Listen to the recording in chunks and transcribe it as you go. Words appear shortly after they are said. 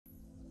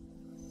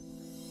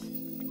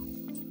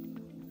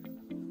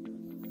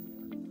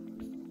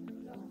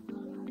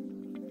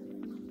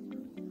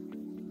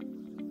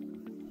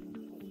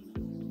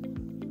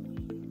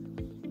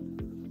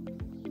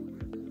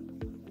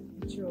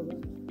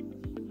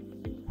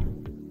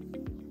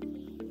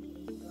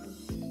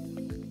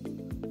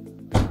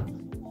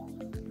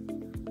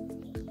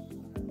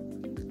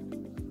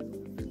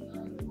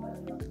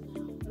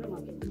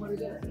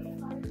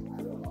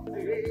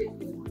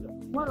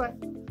उमर भाई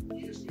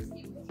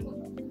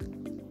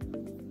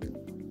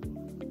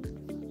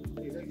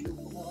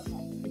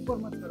ऊपर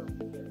मत करो।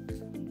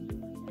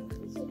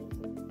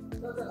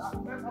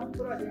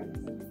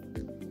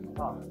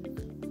 हाँ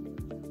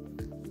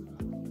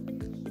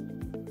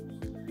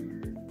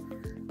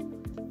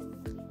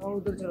और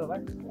उधर चलो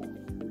भाई।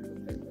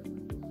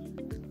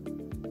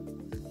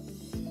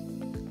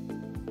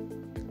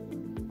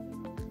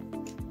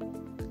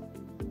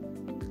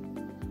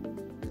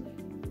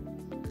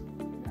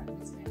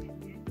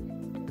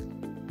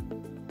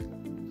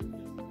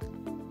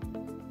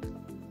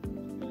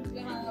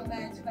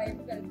 मैच वाइब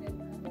करते हैं।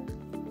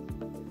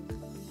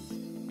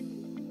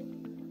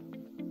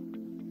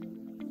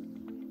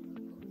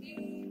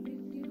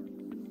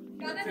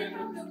 गाना देखा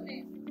आप लोगों ने?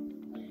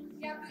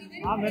 क्या आप इधर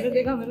ही हाँ मैंने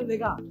देखा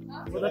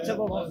बहुत अच्छा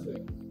परफॉर्मेंस है।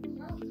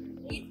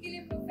 ईद के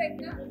लिए परफेक्ट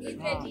ना? Eid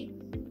ready.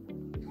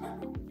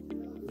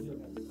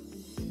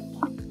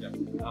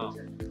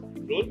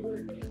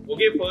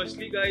 Okay,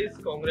 firstly guys,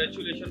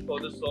 congratulations for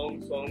the song.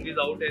 Song is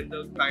out and the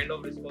kind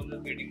of response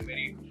is getting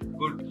very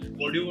good.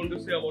 What do you want to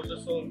say about the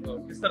song?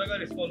 किस तरह का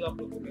response आप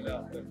लोगों को मिला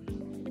अब तक?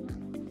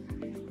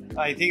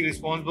 I think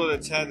response बहुत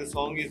अच्छा है. The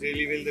song is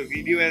really well. The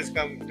video has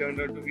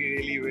turned out to be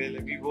really well.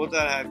 We both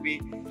are happy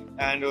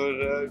and और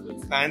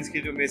fans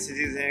के जो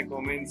messages हैं,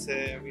 comments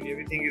हैं, I mean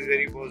everything is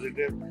very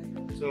positive.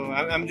 So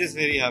I'm just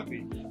very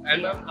happy.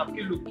 And ma'am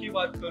आपके look की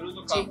बात करूँ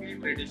तो काफी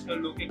traditional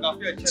look है,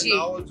 काफी अच्छा.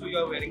 Now also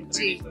you are wearing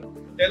traditional.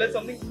 Tell us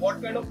something. What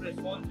kind of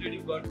response did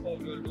you got from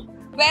your look?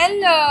 Well,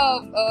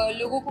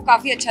 लोगों को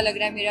काफ़ी अच्छा लग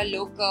रहा है मेरा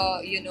लुक.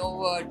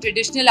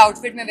 ट्रेडिशनल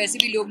आउटफिट में वैसे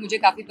भी लोग मुझे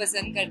काफ़ी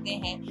पसंद करते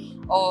हैं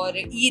और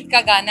ईद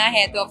का गाना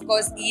है तो ऑफ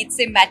कोर्स ईद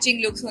से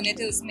मैचिंग लुक्स होने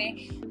थे उसमें.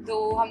 तो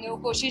हमने वो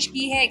कोशिश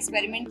की है,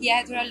 एक्सपेरिमेंट किया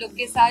है थोड़ा लुक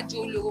के साथ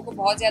जो लोगों को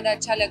बहुत ज़्यादा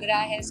अच्छा लग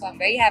रहा है. सो I am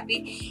very happy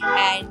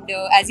and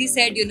as you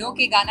said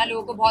कि गाना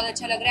लोगों को बहुत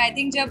अच्छा लग रहा है. आई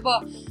थिंक जब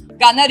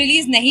गाना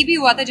रिलीज नहीं भी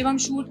हुआ था, जब हम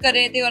शूट कर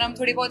रहे थे और हम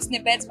थोड़े बहुत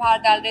स्निपेट्स बाहर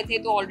डाल रहे थे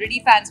तो ऑलरेडी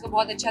फैंस को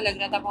बहुत अच्छा लग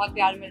रहा था, बहुत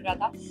प्यार मिल रहा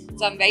था.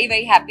 सो I am very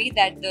very happy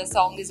that the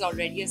song is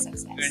already a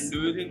success. And do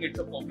you think it's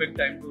a perfect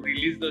time to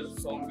release the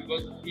song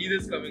because Eid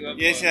is coming up?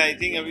 Yes, I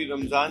think अभी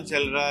रमजान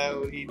चल रहा है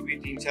और ईद भी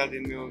 3-4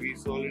 दिन में होगी.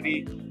 So already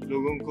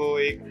लोगों को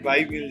एक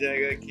वाइब मिल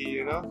जाएगा कि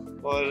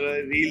और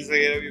रील्स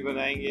वगैरह भी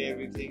बनाएंगे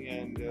everything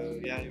and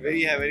yeah,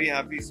 very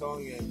happy song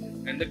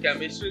and the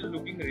chemistry is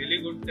looking really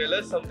good. Tell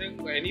us something,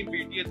 any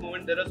BTS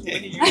moment. There are so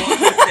many you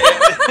also share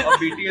a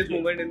BTS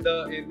moment in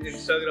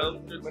Instagram.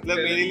 मतलब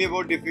मेरे लिए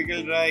बहुत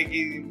difficult रहा है कि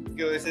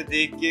ऐसे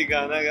देख के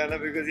गाना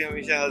बिकॉज ये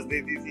हमेशा हंस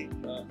देती थी.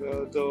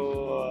 तो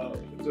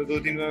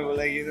 2-3 बार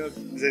बोला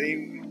जरीन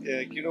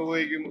वो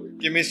एक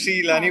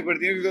केमिस्ट्री लानी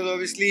पड़ती है बिकॉज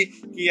ऑब्वियसली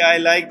कि I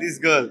like this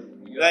girl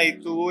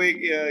right. तो वो एक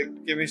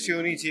केमिस्ट्री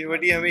होनी चाहिए.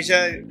 बट ये हमेशा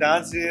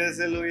डांस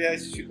रिहर्सल हो या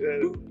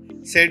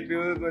सेट पे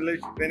मतलब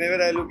whenever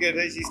I look at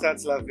her she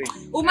starts laughing.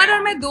 Umar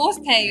और मैं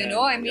दोस्त हैं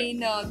I mean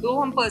दो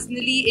हम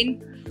पर्सनली इन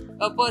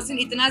पर्सन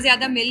इतना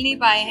ज्यादा मिल नहीं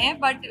पाए हैं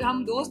बट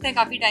हम दोस्त हैं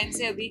काफी टाइम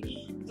से अभी.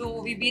 तो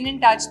we've been in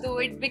touch तो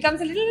it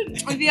becomes a little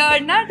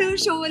weird ना to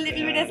show a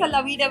little bit ऐसा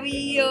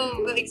lovey-dovey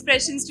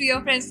expressions to your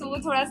friends. तो वो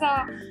थोड़ा सा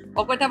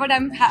awkward था but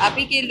I'm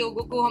happy कि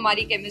लोगों को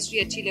हमारी chemistry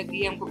अच्छी लग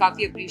रही है, हमको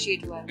काफी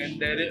appreciate हुआ है. And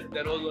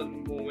there was one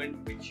moment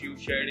which you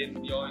shared in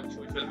your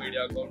social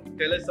media account.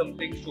 Tell us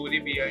something story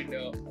behind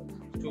it.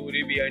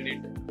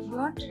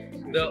 What?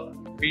 The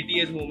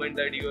BTS moment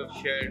that you have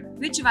shared.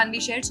 Which one? We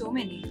shared so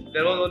many.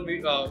 There was one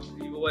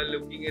you were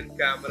looking in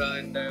camera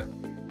and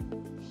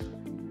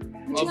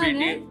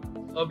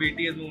a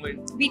BTS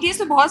moment. BTS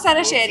तो बहुत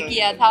सारा share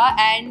किया था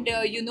and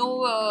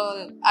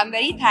I'm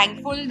very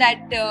thankful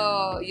that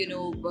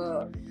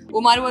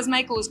Umar was my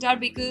co-star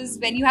because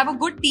when you have a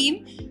good team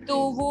तो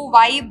वो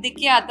vibe दिख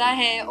के आता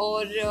है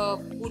और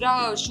पूरा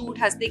shoot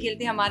हंसते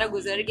खेलते हमारा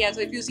गुजर गया.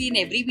 So if you see in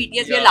every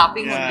BTS we are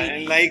laughing only.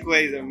 And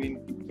likewise, I mean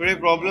थोड़े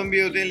प्रॉब्लम भी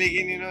होते हैं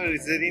लेकिन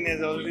Zareen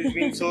has always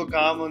been so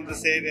calm on the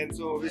set and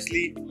so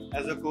obviously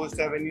as a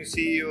co-star when you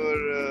see your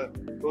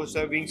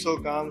co-star being so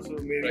calm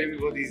so मेरे लिए भी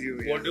बहुत easy हो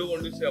गया. What do you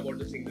want to say about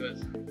the singers?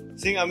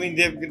 I mean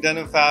they've done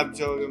a fab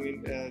job. I mean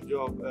they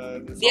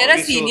are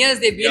seniors.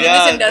 They've been in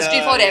this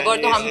industry forever.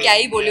 तो हम क्या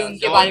ही बोले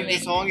उनके बारे में. The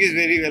song is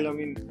very well. I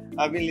mean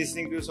I've been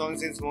listening to the song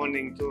since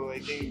morning. So I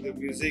think the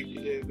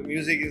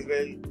music is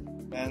well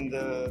and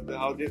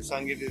how they've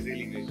sung it is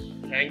really great.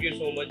 Thank you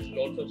so much.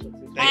 Lots of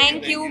success.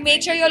 Thank you.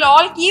 Make sure you'll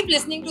all keep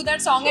listening to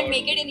that song and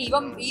make it an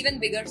even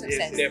bigger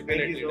success. Yes,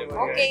 Definitely.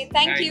 Okay.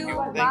 Thank you.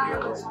 Thank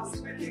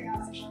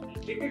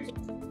you.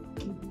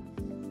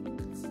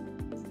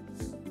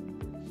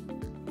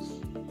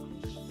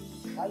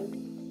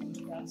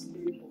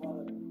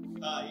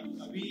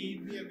 अभी ईद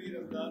भी अभी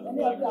रमजान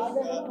अभी आ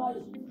गए भाई.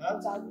 हाँ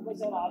 4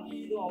 बजे आ गई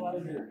तो हमारे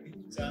लिए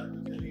 4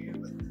 चलेंगे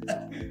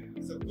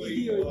सबको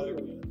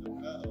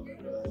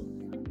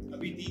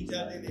अभी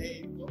 3-4 दिन है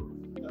इनको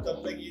तब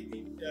तक ये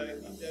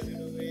 3-4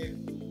 दिनों में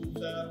खूब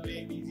सारा प्ले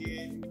कीजिए,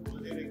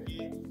 बोलते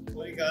रखिए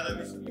और ये गाना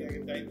भी सुनिए,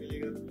 अगर टाइम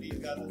मिलेगा तो प्लीज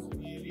गाना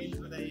सुनिए, रील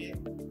बनाइए,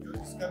 जो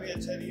जिसका भी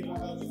अच्छा रील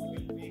होगा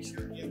उसको मेक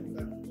श्योर किया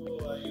होगा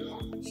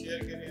तो शेयर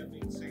करें अपने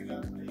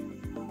इंस्टाग्राम पे,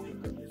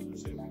 अपने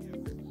सोशल मीडिया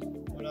पे।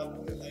 और आप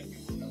लोगों का थैंक यू।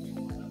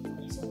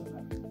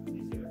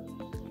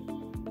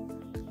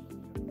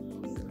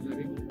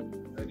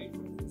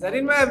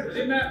 जरीन मैम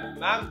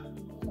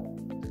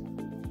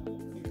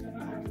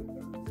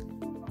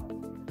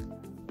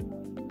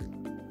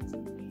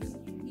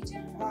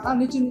हाँ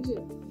नीचे नीचे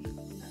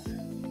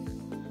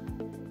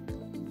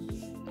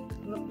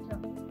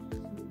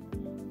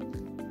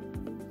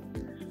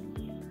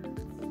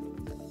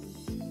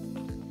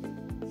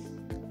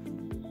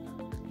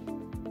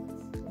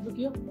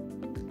रुकिए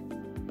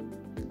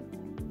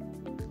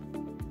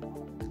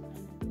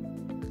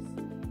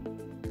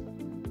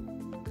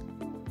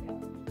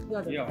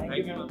Yeah,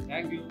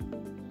 thank you.